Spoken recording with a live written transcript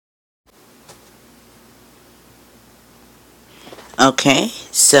Okay,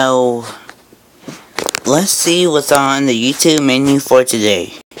 so let's see what's on the YouTube menu for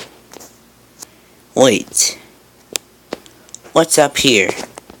today. Wait, what's up here?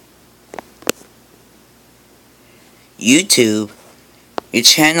 YouTube, your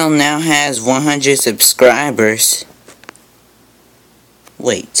channel now has 100 subscribers.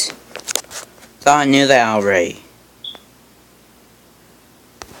 Wait, thought I knew that already.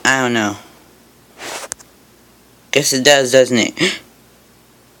 I don't know. Guess it does, doesn't it?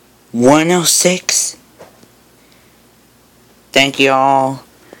 106? Thank y'all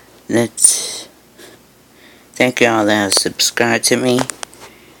that have subscribed to me.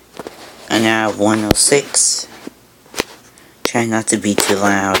 I now have 106. Try not to be too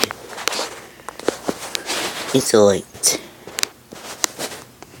loud. It's late.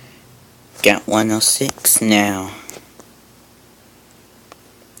 Got 106 now.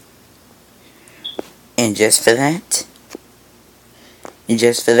 And just for that,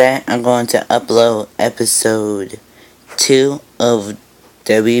 I'm going to upload episode 2 of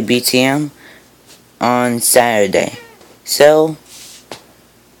WBTM on Saturday. So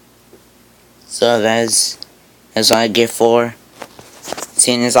that's what I get for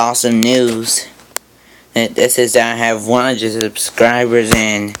seeing this awesome news. That says that I have 100 subscribers,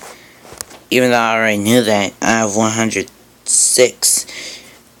 and even though I already knew that, I have 106.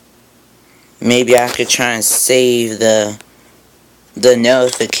 Maybe I could try and save the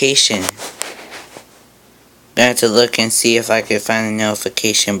notification. I have to look and see if I could find a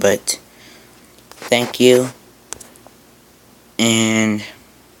notification, but thank you. And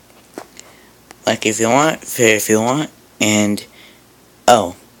like if you want, and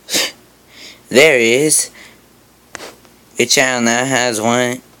oh, there it is. Your channel now has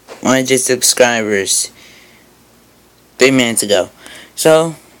 100 subscribers 3 minutes ago.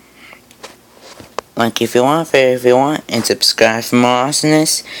 So like if you want, and subscribe for more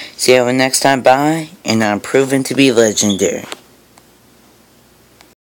awesomeness. See you next time, bye, and I'm proven to be legendary.